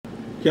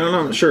Yeah, I'm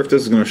not sure if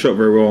this is going to show up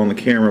very well on the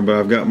camera, but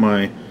I've got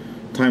my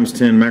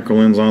 ×10 macro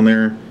lens on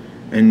there,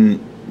 and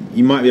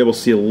you might be able to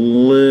see a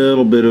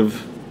little bit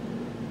of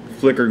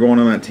flicker going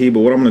on that T,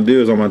 but what I'm going to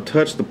do is I'm going to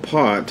touch the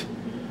pot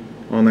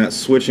on that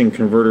switching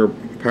converter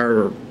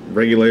power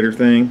regulator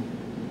thing,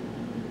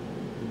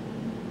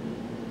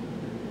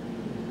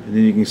 and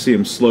then you can see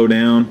them slow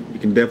down. You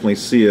can definitely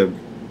see a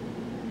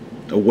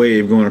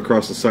wave going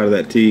across the side of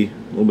that T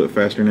a little bit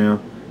faster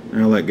now.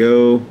 And I let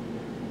go,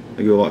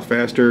 they go a lot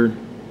faster.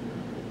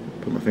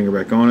 Put my finger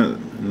back on it,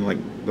 and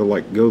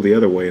they'll go the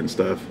other way and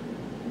stuff.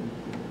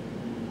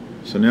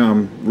 So now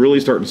I'm really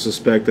starting to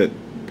suspect that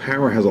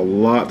power has a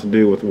lot to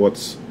do with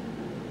what's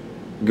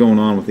going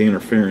on with the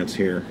interference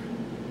here.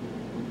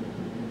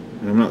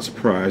 And I'm not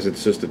surprised.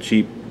 It's just a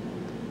cheap,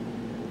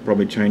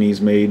 probably Chinese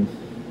made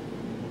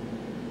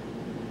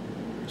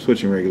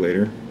switching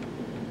regulator.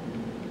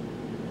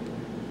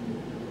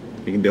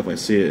 You can definitely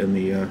see it in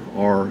the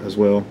R as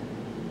well.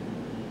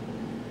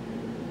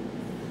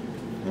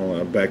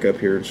 I'll back up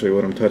here and show you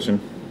what I'm touching.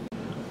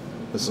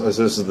 This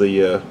is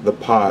the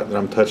pot that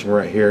I'm touching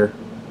right here.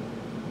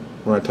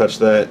 When I touch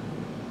that,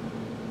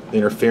 the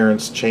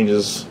interference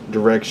changes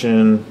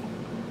direction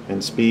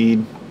and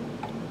speed.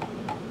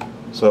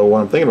 So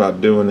what I'm thinking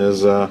about doing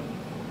is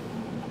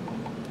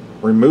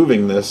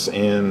removing this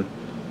and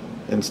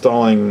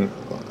installing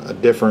a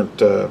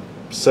different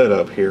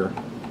setup here.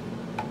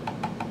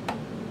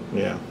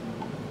 Yeah,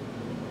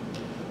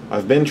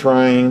 I've been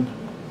trying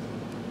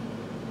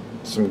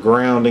some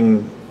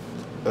grounding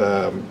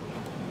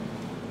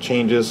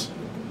changes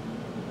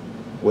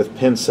with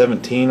pin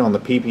 17 on the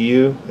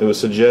PPU. It was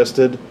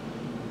suggested.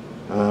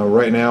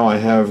 Right now I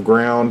have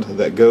ground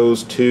that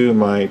goes to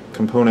my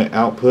component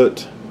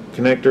output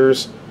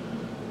connectors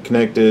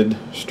connected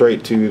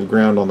straight to the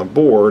ground on the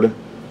board,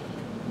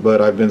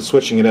 but I've been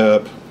switching it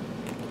up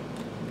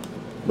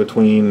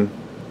between,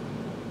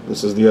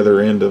 this is the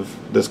other end of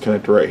this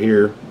connector right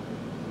here,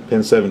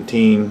 pin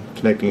 17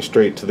 connecting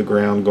straight to the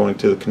ground going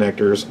to the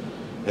connectors,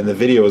 and the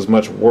video is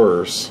much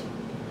worse.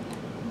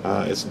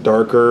 It's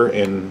darker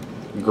and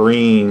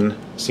green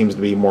seems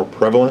to be more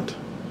prevalent.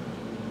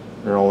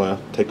 Here, I'll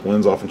take the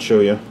lens off and show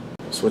you.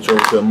 Switch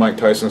over to Mike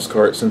Tyson's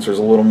cart. Since there's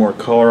a little more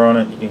color on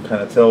it, you can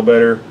kind of tell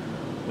better.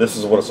 This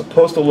is what it's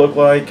supposed to look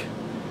like,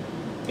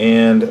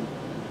 and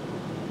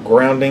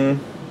grounding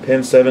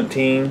pin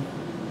 17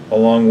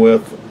 along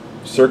with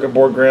circuit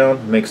board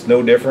ground makes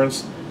no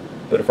difference,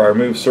 but if I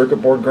remove circuit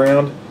board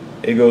ground,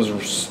 it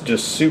goes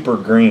just super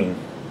green.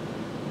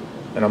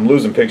 And I'm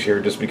losing picture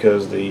here just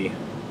because I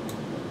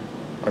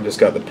just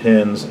got the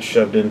pins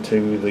shoved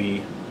into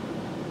the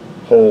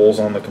holes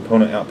on the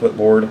component output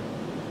board.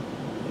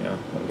 Yeah,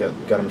 I've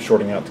got them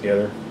shorting out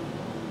together.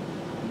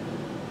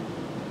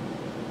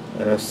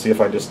 And let's see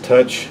if I just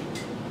touch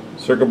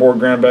circuit board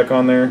ground back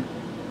on there,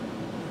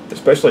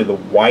 especially the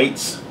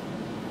whites.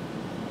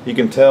 You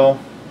can tell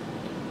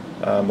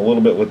a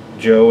little bit with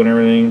Joe and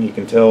everything. You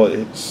can tell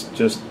it's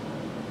just,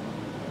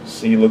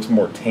 see, it looks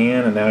more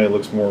tan, and now it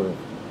looks more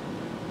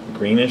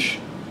greenish.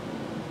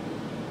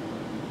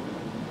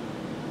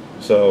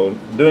 So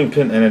doing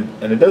pin,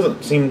 and it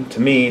doesn't seem to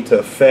me to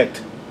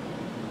affect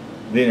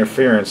the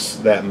interference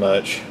that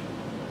much.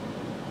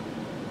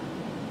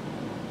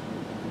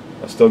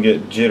 I still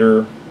get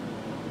jitter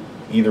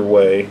either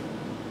way,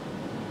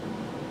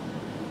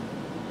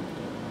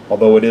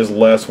 although it is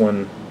less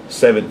when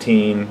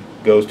 17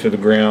 goes to the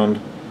ground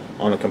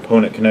on the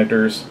component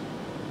connectors.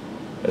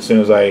 As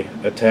soon as I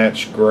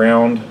attach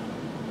ground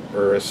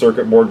or a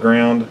circuit board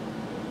ground,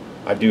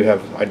 I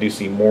do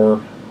see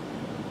more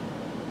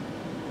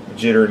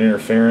jitter and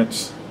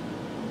interference,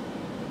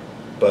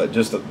 but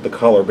just the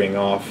color being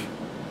off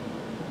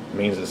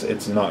means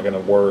it's not going to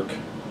work.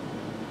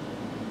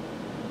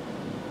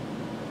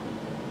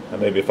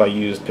 And maybe if I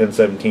used pin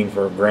 17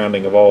 for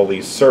grounding of all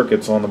these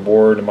circuits on the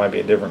board, it might be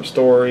a different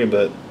story,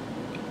 but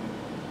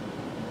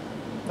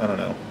I don't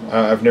know.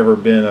 I've never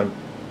been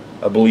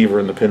a believer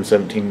in the pin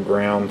 17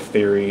 ground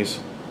theories.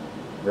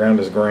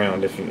 Ground is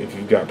ground. If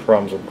you've got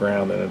problems with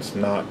ground, then it's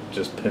not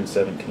just pin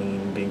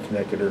 17 being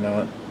connected or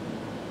not.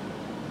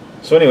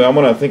 So anyway,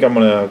 I think I'm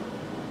gonna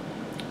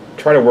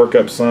try to work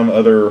up some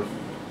other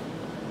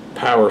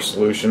power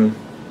solution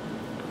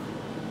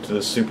to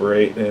the Super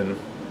 8 and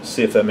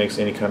see if that makes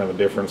any kind of a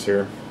difference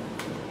here.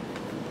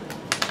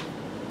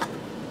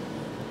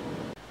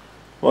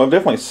 Well, I've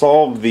definitely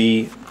solved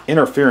the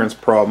interference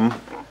problem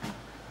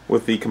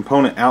with the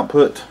component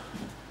output.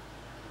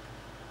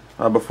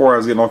 Before I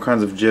was getting all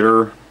kinds of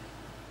jitter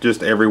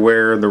just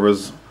everywhere. There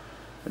was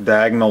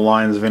diagonal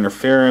lines of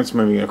interference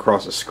moving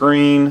across the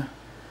screen.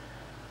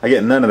 I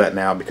get none of that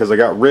now because I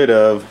got rid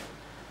of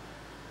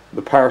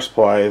the power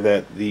supply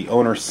that the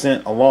owner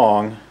sent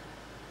along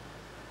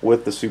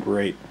with the Super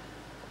 8.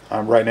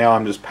 Right now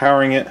I'm just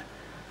powering it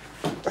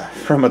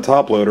from a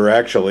top loader,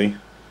 actually.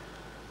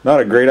 Not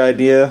a great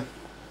idea,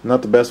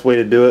 not the best way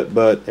to do it,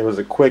 but it was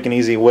a quick and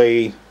easy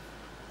way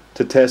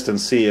to test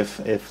and see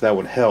if that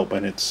would help,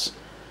 and it's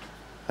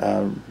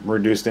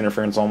reduced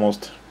interference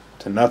almost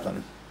to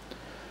nothing.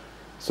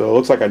 So it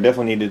looks like I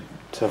definitely need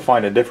to to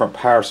find a different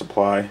power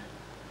supply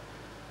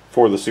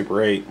for the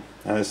Super 8.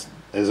 Now this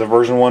is a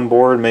version 1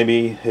 board.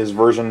 Maybe his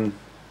version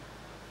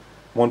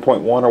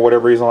 1.1 or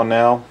whatever he's on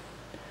now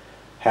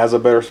has a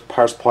better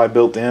power supply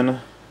built in,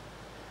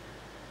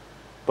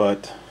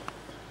 but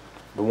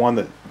the one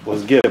that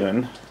was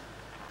given,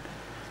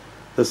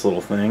 this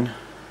little thing,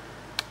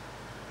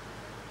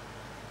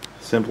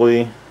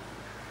 simply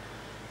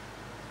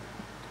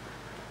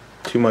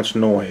too much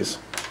noise.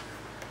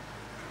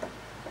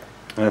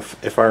 And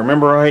if I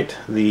remember right,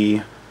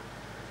 the,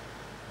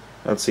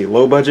 let's see,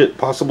 low budget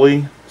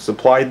possibly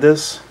supplied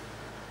this,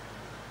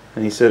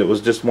 and he said it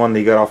was just one that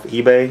he got off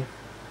eBay.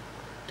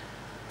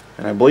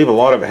 And I believe a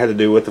lot of it had to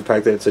do with the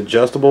fact that it's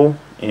adjustable,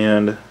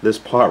 and this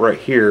pot right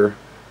here,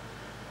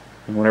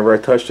 and whenever I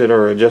touched it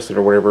or adjusted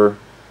or whatever,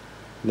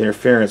 the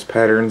interference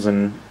patterns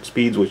and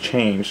speeds would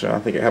change. So I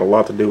think it had a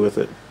lot to do with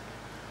it.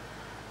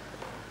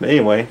 But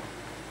anyway,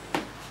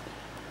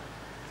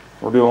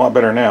 we're doing a lot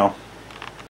better now.